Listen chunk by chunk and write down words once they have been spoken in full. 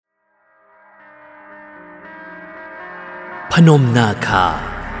พนมนาคา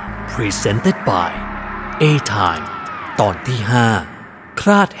Presented by A-Time ตอนที่ 5 คร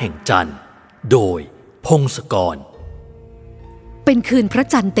าดแห่งจันทร์โดยพงศกรเป็นคืนพระ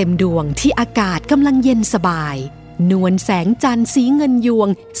จันทร์เต็มดวงที่อากาศกำลังเย็นสบายนวลแสงจันทร์สีเงินยวง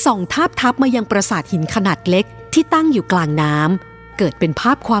ส่องทาบทับมายังปราสาทหินขนาดเล็กที่ตั้งอยู่กลางน้ำเกิดเป็นภ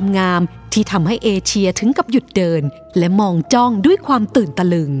าพความงามที่ทำให้เอเชียถึงกับหยุดเดินและมองจ้องด้วยความตื่นตะ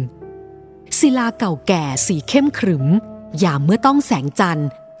ลึงศิลาเก่าแก่สีเข้มขรึมยามเมื่อต้องแสงจันทร์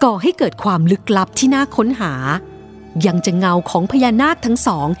ก่อให้เกิดความลึกลับที่น่าค้นหายังจะเงาของพญานาคทั้งส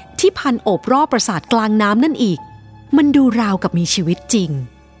องที่พันโอบรอบปราสาทกลางน้ำนั่นอีกมันดูราวกับมีชีวิตจริง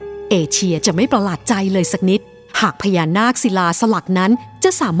เอเชียจะไม่ประหลาดใจเลยสักนิดหากพญานาคศิลาสลักนั้นจ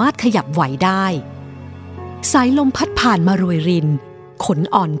ะสามารถขยับไหวได้สายลมพัดผ่านมาโรยรินขน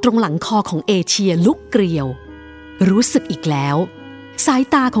อ่อนตรงหลังคอของเอเชียลุกเกลียวรู้สึกอีกแล้วสาย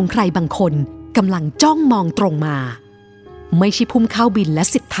ตาของใครบางคนกำลังจ้องมองตรงมาไม่ใช่พุ่มข้าวบินและ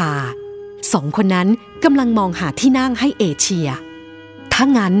สิทธาสองคนนั้นกำลังมองหาที่นั่งให้เอเชียถ้า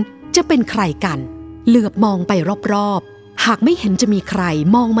งั้นจะเป็นใครกันเหลือบมองไปรอบๆหากไม่เห็นจะมีใคร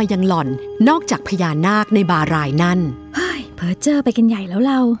มองมายังหล่อนนอกจากพญานาคในบารายนั่นเฮ้ยเพ้อเจ้อไปกันใหญ่แล้ว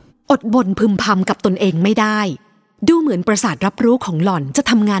เราอดบ่นพึมพำกับตนเองไม่ได้ดูเหมือนประสาทรับรู้ของหล่อนจะ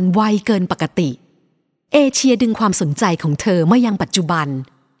ทำงานไวเกินปกติเอเชียดึงความสนใจของเธอมายังปัจจุบัน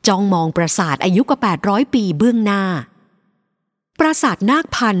จ้องมองปราสาทอายุกว่า800 ปีเบื้องหน้าปราสาทนาค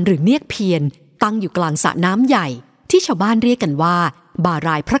พันหรือเนียกเพียรตั้งอยู่กลางสระน้ำใหญ่ที่ชาวบ้านเรียกกันว่าบาร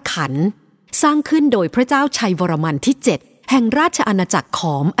ายพระขันสร้างขึ้นโดยพระเจ้าชัยวรมันที่ 7แห่งราชอาณาจักรข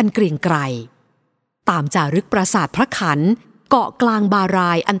อมอันเกรียงไกรตามจารึกปราสาทพระขันเกาะกลางบาร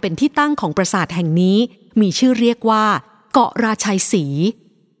ายอันเป็นที่ตั้งของปราสาทแห่งนี้มีชื่อเรียกว่าเกาะราชัยศรี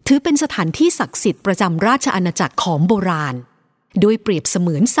ถือเป็นสถานที่ศักดิ์สิทธิ์ประจำราชอาณาจักรขอมโบราณโดยเปรียบเส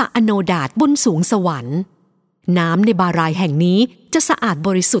มือนสระอโนดาตบนสูงสวรรค์น้ำในบารายแห่งนี้จะสะอาดบ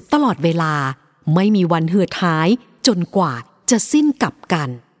ริสุทธิ์ตลอดเวลาไม่มีวันเหือดหายจนกว่าจะสิ้นกลับกัน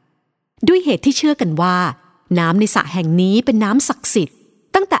ด้วยเหตุที่เชื่อกันว่าน้ำในสระแห่งนี้เป็นน้ำศักดิ์สิทธิ์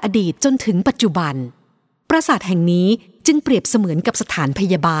ตั้งแต่อดีตจนถึงปัจจุบันปราสาทแห่งนี้จึงเปรียบเสมือนกับสถานพ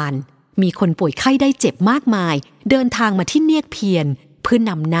ยาบาลมีคนป่วยไข้ได้เจ็บมากมายเดินทางมาที่เนียกเพียรเพื่อ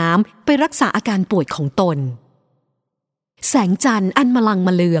นำน้ำไปรักษาอาการป่วยของตนแสงจันทร์อันมลังม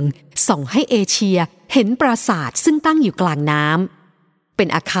ะเลืองส่องให้เอเชียเห็นปราสาทซึ่งตั้งอยู่กลางน้ำเป็น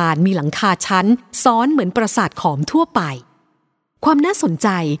อาคารมีหลังคาชั้นซ้อนเหมือนปราสาทขอมทั่วไปความน่าสนใจ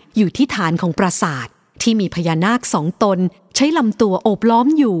อยู่ที่ฐานของปราสาทที่มีพญานาค2 ตนใช้ลำตัวโอบล้อม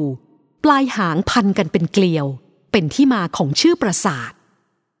อยู่ปลายหางพันกันเป็นเกลียวเป็นที่มาของชื่อปราสาท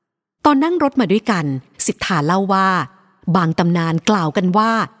ตอนนั่งรถมาด้วยกันสิทธาเล่าว่าบางตำนานกล่าวกันว่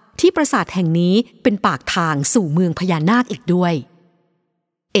าที่ปราสาทแห่งนี้เป็นปากทางสู่เมืองพญานาคอีกด้วย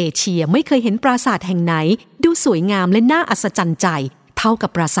เอเชียไม่เคยเห็นปราสาทแห่งไหนดูสวยงามและน่าอัศจรรย์ใจเท่ากับ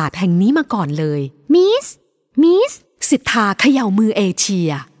ปราสาทแห่งนี้มาก่อนเลยมิสสิทธาเขย่ามือเอเชีย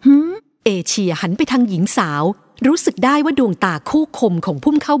เอเชียหันไปทางหญิงสาวรู้สึกได้ว่าดวงตาคู่คมของ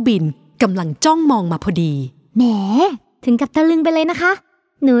พุ่มเข้าบินกำลังจ้องมองมาพอดีแหมถึงกับตะลึงไปเลยนะคะ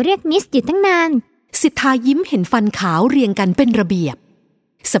หนูเรียกมิสอยู่ตั้งนานสิทธายิ้มเห็นฟันขาวเรียงกันเป็นระเบียบ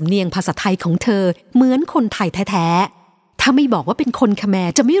สำเนียงภาษาไทยของเธอเหมือนคนไทยแท้ๆถ้าไม่บอกว่าเป็นคนคแม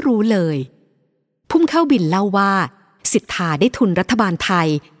ร์จะไม่รู้เลยพุ่มเข้าบินเล่าว่าสิทธาได้ทุนรัฐบาลไทย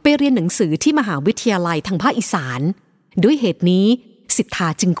ไปเรียนหนังสือที่มหาวิทยาลัยทางภาคอีสานด้วยเหตุนี้สิทธา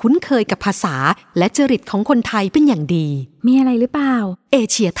จึงคุ้นเคยกับภาษาและจริตของคนไทยเป็นอย่างดีมีอะไรหรือเปล่าเอ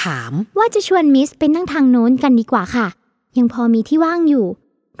เชียถามว่าจะชวนมิสไปนั่งทางโน้นกันดีกว่าค่ะยังพอมีที่ว่างอยู่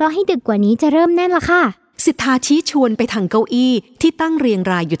เพราะให้ดึกกว่านี้จะเริ่มแน่นละค่ะสิทธาชี้ชวนไปทางเก้าอี้ที่ตั้งเรียง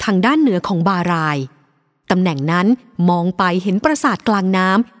รายอยู่ทางด้านเหนือของบารายตำแหน่งนั้นมองไปเห็นปราสาทกลางน้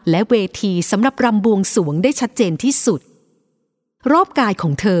ำและเวทีสำหรับรำบวงสรวงได้ชัดเจนที่สุดรอบกายขอ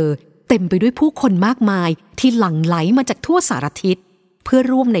งเธอเต็มไปด้วยผู้คนมากมายที่หลั่งไหลมาจากทั่วสารทิศเพื่อ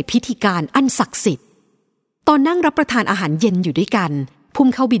ร่วมในพิธีการอันศักดิ์สิทธิ์ตอนนั่งรับประทานอาหารเย็นอยู่ด้วยกันพุ่ม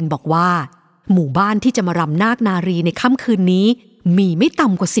เข้าบินบอกว่าหมู่บ้านที่จะมารำนาคนารีในค่ำคืนนี้มีไม่ต่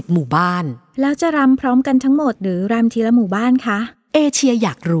ำกว่า10 หมู่บ้านแล้วจะรำพร้อมกันทั้งหมดหรือรำทีละหมู่บ้านคะเอเชียอย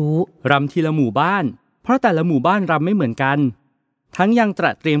ากรู้รำทีละหมู่บ้านเพราะแต่ละหมู่บ้านรำไม่เหมือนกันทั้งยังตร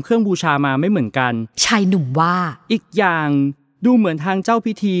ะเตรียมเครื่องบูชามาไม่เหมือนกันชายหนุ่มว่าอีกอย่างดูเหมือนทางเจ้า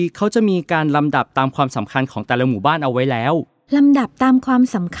พิธีเขาจะมีการลำดับตามความสำคัญของแต่ละหมู่บ้านเอาไว้แล้วลำดับตามความ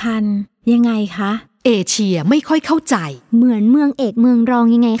สำคัญยังไงคะเอเชียไม่ค่อยเข้าใจเหมือนเมืองเอกเมืองรอง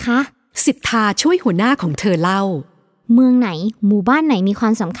ยังไงคะสิทธาช่วยหัวหน้าของเธอเล่าเมืองไหนหมู่บ้านไหนมีควา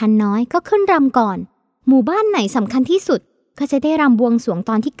มสำคัญน้อยก็ขึ้นรำก่อนหมู่บ้านไหนสำคัญที่สุดก็จะได้รำบวงสรวง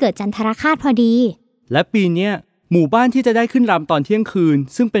ตอนที่เกิดจันทรคราสพอดีและปีนี้หมู่บ้านที่จะได้ขึ้นรำตอนเที่ยงคืน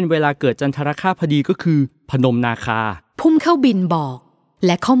ซึ่งเป็นเวลาเกิดจันทรคราสพอดีก็คือพนมนาคา พุ่มเข้าบินบอกแล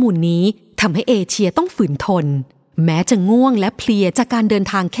ะข้อมูลนี้ทำให้เอเชียต้องฝืนทนแม้จะง่วงและเพลียจากการเดิน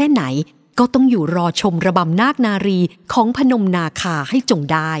ทางแค่ไหนก็ต้องอยู่รอชมระบำนาคนารีของพนมนาคาให้จง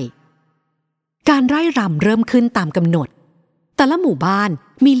ได้การร่ายรำเริ่มขึ้นตามกำหนดแต่ละหมู่บ้าน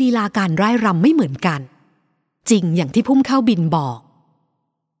มีลีลาการร่ายรำไม่เหมือนกันจริงอย่างที่พุ่มเข้าบินบอก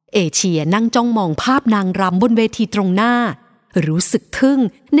เอเชียนั่งจ้องมองภาพนางรำบนเวทีตรงหน้ารู้สึกทึ่ง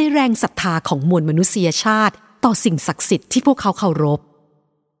ในแรงศรัทธาของมวลมนุษยชาติต่อสิ่งศักดิ์สิทธิ์ที่พวกเขาเคารพ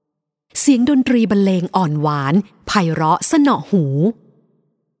เสียงดนตรีบรรเลงอ่อนหวานไพเราะสนอหู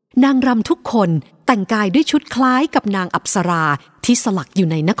นางรำทุกคนแต่งกายด้วยชุดคล้ายกับนางอัปสราที่สลักอยู่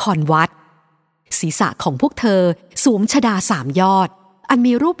ในนครวัดศีรษะของพวกเธอสวมชฎา3 ยอดอัน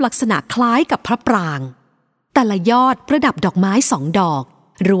มีรูปลักษณะคล้ายกับพระปรางแต่ละยอดประดับดอกไม้2 ดอก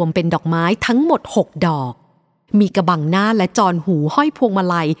รวมเป็นดอกไม้ทั้งหมด6 ดอกมีกระบังหน้าและจรหูห้อยพวงมา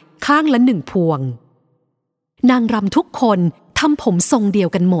ลัยข้างละ1 พวงนางรำทุกคนทำผมทรงเดียว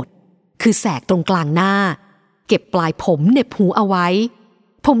กันหมดคือแสกตรงกลางหน้าเก็บปลายผมเหน็บหูเอาไว้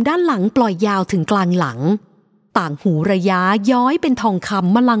ผมด้านหลังปล่อยยาวถึงกลางหลังต่างหูระยะย้อยเป็นทองค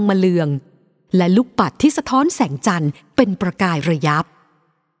ำมะลังมะเลืองและลูกปัดที่สะท้อนแสงจันทร์เป็นประกายระยับ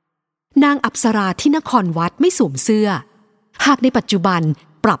นางอัปสราที่นครวัดไม่สวมเสื้อหากในปัจจุบัน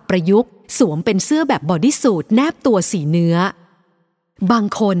ปรับประยุกต์สวมเป็นเสื้อแบบบอดี้สูทแนบตัวสีเนื้อบาง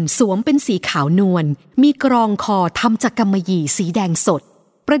คนสวมเป็นสีขาวนวลมีกรองคอทำจากกำมะหยี่สีแดงสด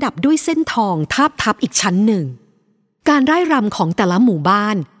ประดับด้วยเส้นทองทาบทับอีกชั้นหนึ่งการร่ายรำของแต่ละหมู่บ้า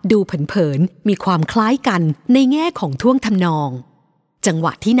นดูเผินๆมีความคล้ายกันในแง่ของท่วงทำนองจังหว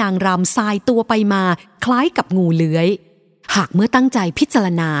ะที่นางรำสายตัวไปมาคล้ายกับงูเลื้อยหากเมื่อตั้งใจพิจาร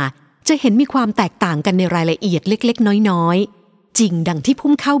ณาจะเห็นมีความแตกต่างกันในรายละเอียดเล็กๆน้อยๆจริงดังที่พุ่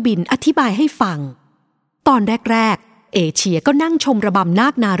มเข้าบินอธิบายให้ฟังตอนแรกๆเอเชียก็นั่งชมระบำนา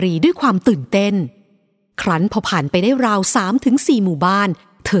คนารีด้วยความตื่นเต้นครั้นพอผ่านไปได้ราว 3-4 หมู่บ้าน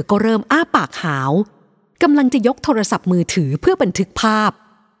เธอก็เริ่มอ้าปากหาวกำลังจะยกโทรศัพท์มือถือเพื่อบันทึกภาพ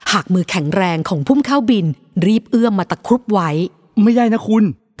หากมือแข็งแรงของพุ่มเข้าบินรีบเอื้อมมาตะครุบไว้ไม่ได้นะคุณ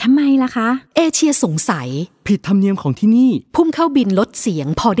ทำไมล่ะคะเอเชียสงสัยผิดธรรมเนียมของที่นี่พุ่มเข้าบินลดเสียง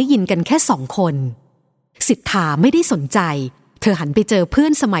พอได้ยินกันแค่2 คนสิทธาไม่ได้สนใจเธอหันไปเจอเพื่อ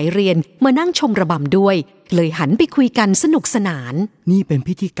นสมัยเรียนมานั่งชมระบำด้วยเลยหันไปคุยกันสนุกสนานนี่เป็น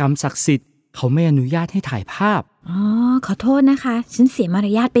พิธีกรรมศักดิ์สิทธิ์เขาไม่อนุญาตให้ถ่ายภาพขอโทษนะคะฉันเสียมาร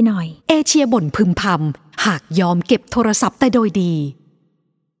ยาทไปหน่อยเอเชียบ่นพึมพำหากยอมเก็บโทรศัพท์แต่โดยดี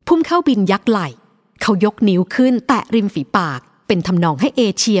พุ่มเข้าบินยักไหล่เขายกนิ้วขึ้นแตะริมฝีปากเป็นทำนองให้เอ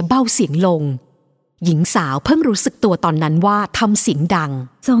เชียเบ้าเสียงลงหญิงสาวเพิ่งรู้สึกตัวตอนนั้นว่าทำเสียงดัง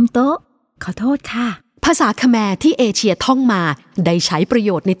โซมโต๊ะขอโทษค่ะภาษาคแมร์ที่เอเชียท่องมาได้ใช้ประโย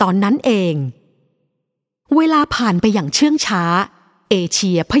ชน์ในตอนนั้นเองเวลาผ่านไปอย่างเชื่องช้าเอเ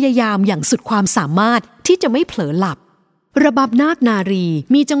ชียพยายามอย่างสุดความสามารถที่จะไม่เผลอหลับระบำนาคนารี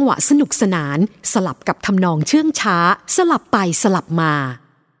มีจังหวะสนุกสนานสลับกับทำนองเชื่องช้าสลับไปสลับมา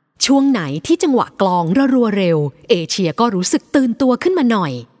ช่วงไหนที่จังหวะกลองรัวเร็วเอเชียก็รู้สึกตื่นตัวขึ้นมาหน่อ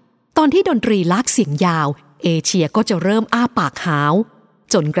ยตอนที่ดนตรีลากเสียงยาวเอเชียก็จะเริ่มอ้าปากหาว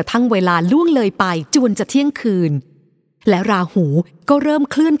จนกระทั่งเวลาล่วงเลยไปจวนจะเที่ยงคืนและราหูก็เริ่ม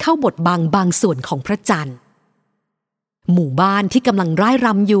เคลื่อนเข้าบทบังบางส่วนของพระจันทร์หมู่บ้านที่กำลังร่ายร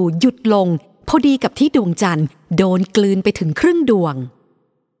ำอยู่หยุดลงพอดีกับที่ดวงจันทร์โดนกลืนไปถึงครึ่งดวง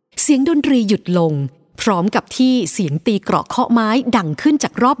เสียงดนตรีหยุดลงพร้อมกับที่เสียงตีเกราะเคาะไม้ดังขึ้นจา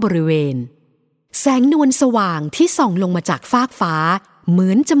กรอบบริเวณแสงนวลสว่างที่ส่องลงมาจากฟากฟ้าเหมื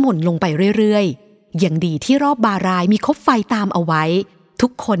อนจะหม่นลงไปเรื่อยๆยังดีที่รอบบารายมีคบไฟตามเอาไว้ทุ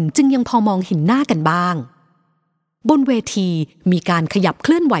กคนจึงยังพอมองเห็นหน้ากันบ้างบนเวทีมีการขยับเค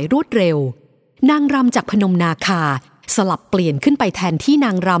ลื่อนไหวรวดเร็วนางรำจากพนมนาคาสลับเปลี่ยนขึ้นไปแทนที่น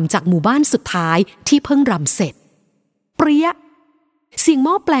างรำจากหมู่บ้านสุดท้ายที่เพิ่งรำเสร็จเปรี้ยเสียงห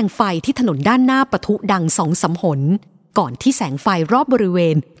ม้อแปลงไฟที่ถนนด้านหน้าปะทุดัง2-3 หนก่อนที่แสงไฟรอบบริเว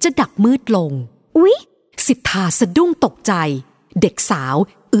ณจะดับมืดลงอุ๊ยสิทธาสะดุ้งตกใจเด็กสาว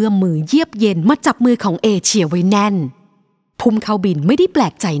เอื้อมมือเยียบเย็นมาจับมือของเอเชียไว้แน่นพุ่มเข้าบินไม่ได้แปล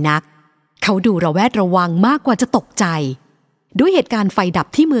กใจนักเขาดูระแวดระวังมากกว่าจะตกใจด้วยเหตุการณ์ไฟดับ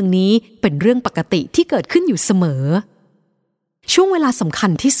ที่เมืองนี้เป็นเรื่องปกติที่เกิดขึ้นอยู่เสมอช่วงเวลาสำคั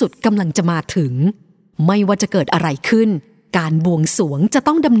ญที่สุดกำลังจะมาถึงไม่ว่าจะเกิดอะไรขึ้นการบวงสรวงจะ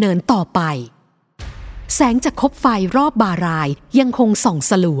ต้องดำเนินต่อไปแสงจากคบไฟรอบบารายยังคงส่อง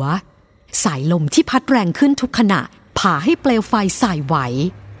สลัวสายลมที่พัดแรงขึ้นทุกขณะพาให้เปลวไฟส่ายไหว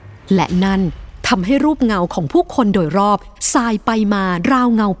และนั่นทำให้รูปเงาของผู้คนโดยรอบส่ายไปมาราว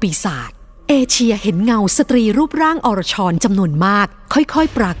เงาปีศาจเอเชียเห็นเงาสตรีรูปร่างอรชรจำนวนมากค่อย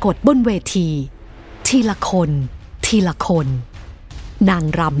ๆปรากฏบนเวทีทีละคนทีละคน นาง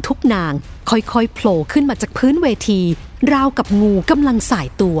รำทุกนางค่อยๆโผล่ขึ้นมาจากพื้นเวทีราวกับงูกำลังส่าย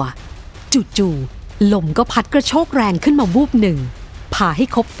ตัวจู่ๆลมก็พัดกระโชกแรงขึ้นมาวูบหนึ่งพาให้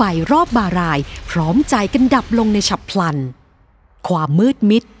คบไฟรอบบารายพร้อมใจกันดับลงในฉับพลันความมืด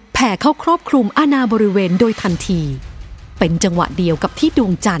มิดแผ่เข้าครอบคลุมอาณาบริเวณโดยทันทีเป็นจังหวะเดียวกับที่ดว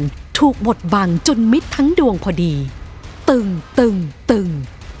งจันทร์ถูกบดบังจนมิดทั้งดวงพอดีตึงตึงตึง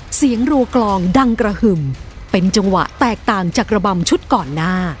เสียงรัวกลองดังกระหึ่มเป็นจังหวะแตกต่างจากระบำชุดก่อนห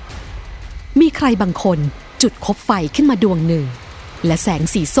น้ามีใครบางคนจุดคบไฟขึ้นมาดวงหนึ่งและแสง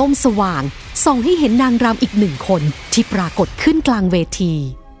สีส้มสว่างส่องให้เห็นนางรำอีกหนึ่งคนที่ปรากฏขึ้นกลางเวที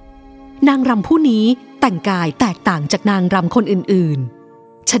นางรำผู้นี้แต่งกายแตกต่างจากนางรำคนอื่น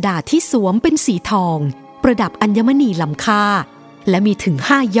ๆชฎาที่สวมเป็นสีทองประดับอัญมณีล้ำค่าและมีถึง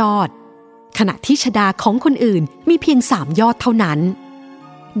5 ยอดขณะที่ชฎาของคนอื่นมีเพียง3 ยอดเท่านั้น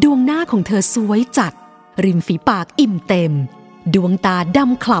ดวงหน้าของเธอสวยจัดริมฝีปากอิ่มเต็มดวงตาด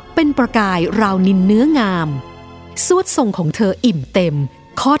ำคลับเป็นประกายราวนิลเนื้องามสวดทรงของเธออิ่มเต็ม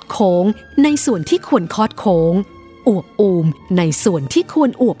คอดโค้งในส่วนที่ควรคอดโค้งอวบอูมในส่วนที่ควร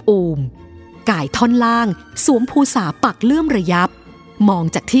อวบอูมก่ายท่อนล่างสวมภูษาปักเลื่อมระยับมอง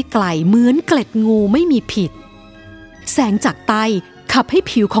จากที่ไกลเหมือนเกล็ดงูไม่มีผิดแสงจากใต้ขับให้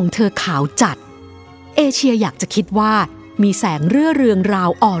ผิวของเธอขาวจัดเอเชียอยากจะคิดว่ามีแสงเรื่อเรืองราว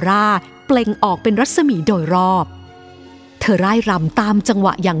ออร่าเปล่งออกเป็นรัศมีโดยรอบเธอร่ายรำตามจังหว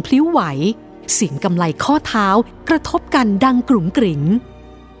ะอย่างพลิ้วไหวเสียงกำไลข้อเท้ากระทบกันดังกรุ่งกริ่ง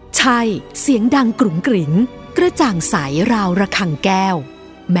ใช่เสียงดังกรุ่งกริ่งกระจ่างใสราวระฆังแก้ว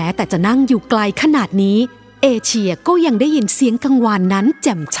แม้แต่จะนั่งอยู่ไกลขนาดนี้เอเชียก็ยังได้ยินเสียงกังวานนั้นแ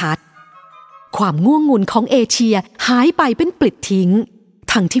จ่มชัดความง่วงงุนของเอเชียหายไปเป็นปลิดทิ้ง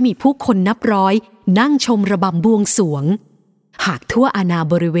ทั้งที่มีผู้คนนับร้อยนั่งชมระบำบวงสรวงหากทั่วอาณา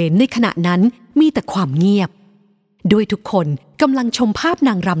บริเวณในขณะนั้นมีแต่ความเงียบโดยทุกคนกำลังชมภาพน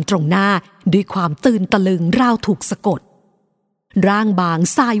างรำตรงหน้าด้วยความตื่นตะลึงราวถูกสะกดร่างบาง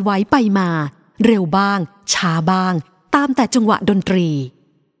สายไหวไปมาเร็วบ้างช้าบ้างตามแต่จังหวะดนตรี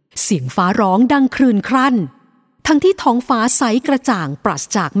เสียงฟ้าร้องดังครืนครั่นทั้งที่ท้องฟ้าใสกระจ่างปราศ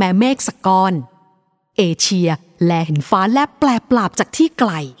จากแม้เมฆสักก้อนเอเชียแลเห็นฟ้าแลบแปลปราบจากที่ไก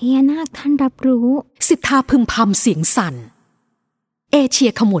ลพญานาคท่านรับรู้สิทธาพึมพำเสียงสั่นเอเชี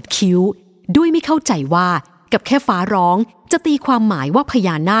ยขมวดคิ้วด้วยไม่เข้าใจว่ากับแค่ฟ้าร้องจะตีความหมายว่าพญ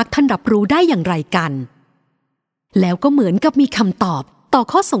านาคท่านรับรู้ได้อย่างไรกันแล้วก็เหมือนกับมีคำตอบต่อ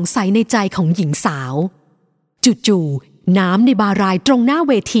ข้อสงสัยในใจของหญิงสาวจู่ๆน้ำในบารายตรงหน้า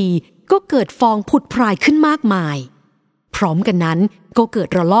เวทีก็เกิดฟองผุดพรายขึ้นมากมายพร้อมกันนั้นก็เกิด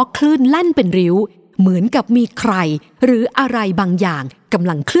ระลอกคลื่นแล่นเป็นริ้วเหมือนกับมีใครหรืออะไรบางอย่างกำ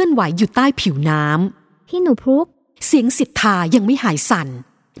ลังเคลื่อนไหวอยู่ใต้ผิวน้ำพี่หนูพลุกเสียงสิทธายังไม่หายสั่น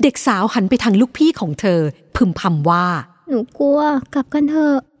เด็กสาวหันไปทางลูกพี่ของเธอพึมพำว่าหนูกลัวกลับกันเถอ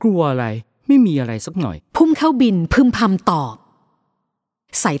ะกลัวอะไรไม่มีอะไรสักหน่อยพุ่มเข้าบินพึมพำตอบ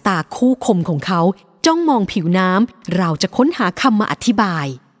สายตาคู่คมของเขาจ้องมองผิวน้ำราวจะค้นหาคำมาอธิบาย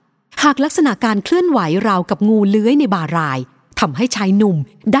หากลักษณะการเคลื่อนไหวราวกับงูเลื้อยในบารายทำให้ชายหนุ่ม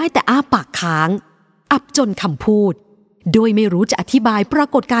ได้แต่อ้าปากค้างอับจนคำพูดโดยไม่รู้จะอธิบายปรา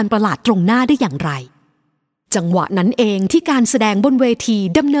กฏการณ์ประหลาดตรงหน้าได้อย่างไรจังหวะนั้นเองที่การแสดงบนเวที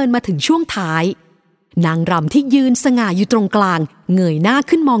ดำเนินมาถึงช่วงท้ายนางรำที่ยืนสง่าอยู่ตรงกลางเงยหน้า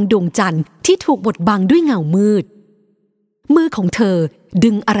ขึ้นมองดวงจันทร์ที่ถูกบดบังด้วยเงามืดมือของเธอ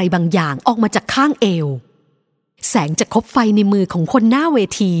ดึงอะไรบางอย่างออกมาจากข้างเอวแสงจากคบไฟในมือของคนหน้าเว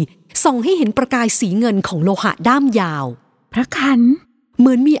ทีส่องให้เห็นประกายสีเงินของโลหะด้ามยาวพระขันเห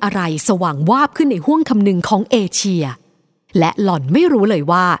มือนมีอะไรสว่างวาบขึ้นในห้วงคำนึงของเอเชียและหล่อนไม่รู้เลย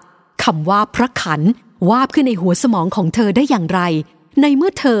ว่าคำว่าพระขันวาบขึ้นในหัวสมองของเธอได้อย่างไรในเมื่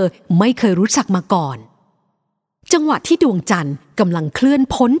อเธอไม่เคยรู้จักมาก่อนจังหวะที่ดวงจันทร์กำลังเคลื่อน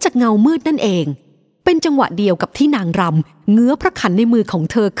พ้นจากเงามืดนั่นเองเป็นจังหวะเดียวกับที่นางรำเงื้อพระขันในมือของ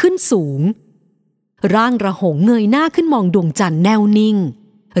เธอขึ้นสูงร่างระหงเงยหน้าขึ้นมองดวงจันทร์แนวนิ่ง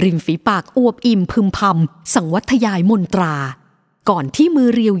ริมฝีปากอวบอิ่มพึมพำสังวัทยายมนตราก่อนที่มือ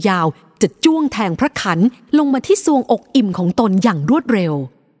เรียวยาวจะจ้วงแทงพระขันลงมาที่ทรวงอกอิ่มของตนอย่างรวดเร็ว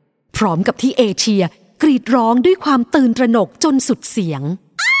พร้อมกับที่เอเชียกรีดร้องด้วยความตื่นตระหนกจนสุดเสียง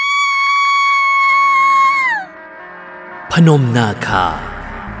พนมนาคา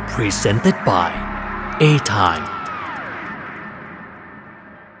Presented by A Time